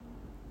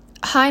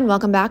Hi, and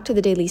welcome back to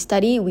the daily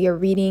study. We are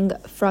reading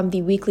from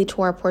the weekly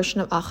Torah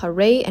portion of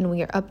Acharei, and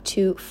we are up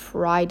to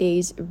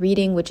Friday's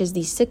reading, which is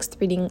the sixth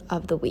reading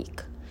of the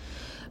week.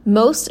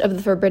 Most of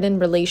the forbidden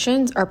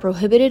relations are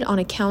prohibited on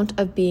account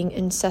of being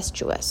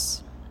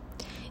incestuous.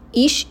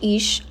 Ish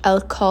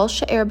el kol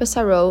she'er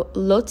basaro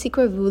lo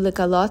tikrevu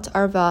legalot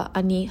arva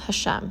ani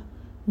Hashem.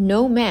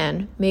 No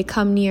man may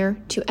come near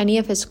to any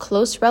of his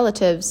close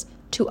relatives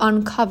to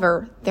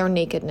uncover their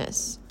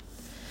nakedness.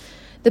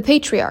 The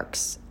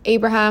patriarchs,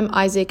 Abraham,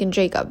 Isaac, and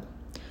Jacob,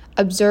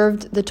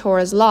 observed the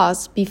Torah's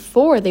laws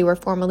before they were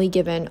formally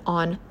given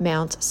on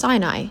Mount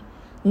Sinai.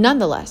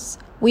 Nonetheless,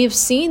 we have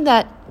seen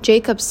that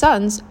Jacob's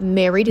sons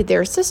married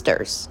their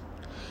sisters.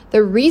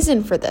 The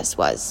reason for this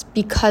was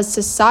because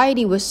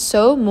society was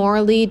so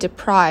morally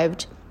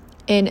deprived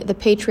in the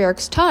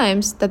patriarchs'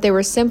 times that there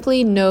were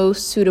simply no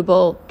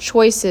suitable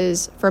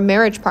choices for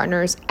marriage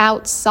partners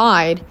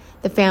outside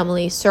the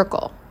family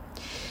circle.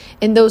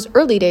 In those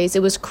early days,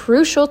 it was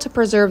crucial to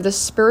preserve the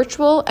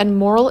spiritual and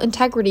moral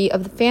integrity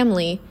of the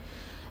family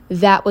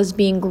that was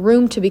being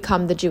groomed to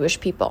become the Jewish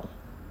people.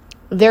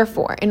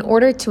 Therefore, in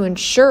order to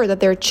ensure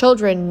that their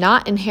children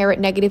not inherit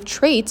negative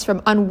traits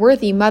from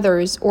unworthy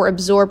mothers or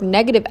absorb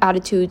negative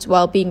attitudes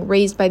while being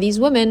raised by these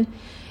women,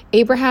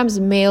 Abraham's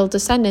male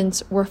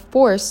descendants were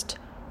forced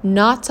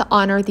not to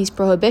honor these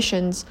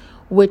prohibitions,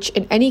 which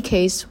in any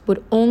case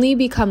would only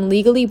become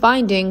legally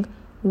binding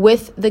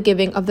with the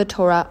giving of the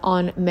Torah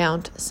on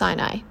Mount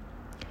Sinai.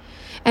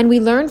 And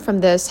we learn from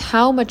this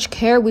how much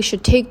care we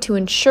should take to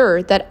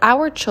ensure that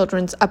our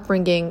children's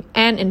upbringing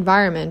and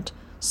environment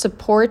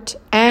support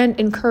and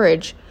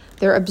encourage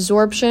their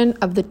absorption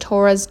of the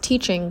Torah's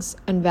teachings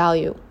and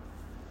value.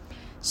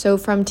 So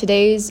from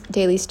today's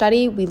daily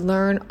study, we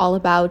learn all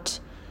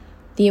about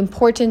the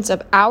importance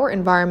of our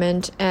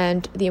environment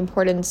and the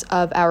importance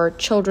of our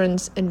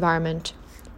children's environment.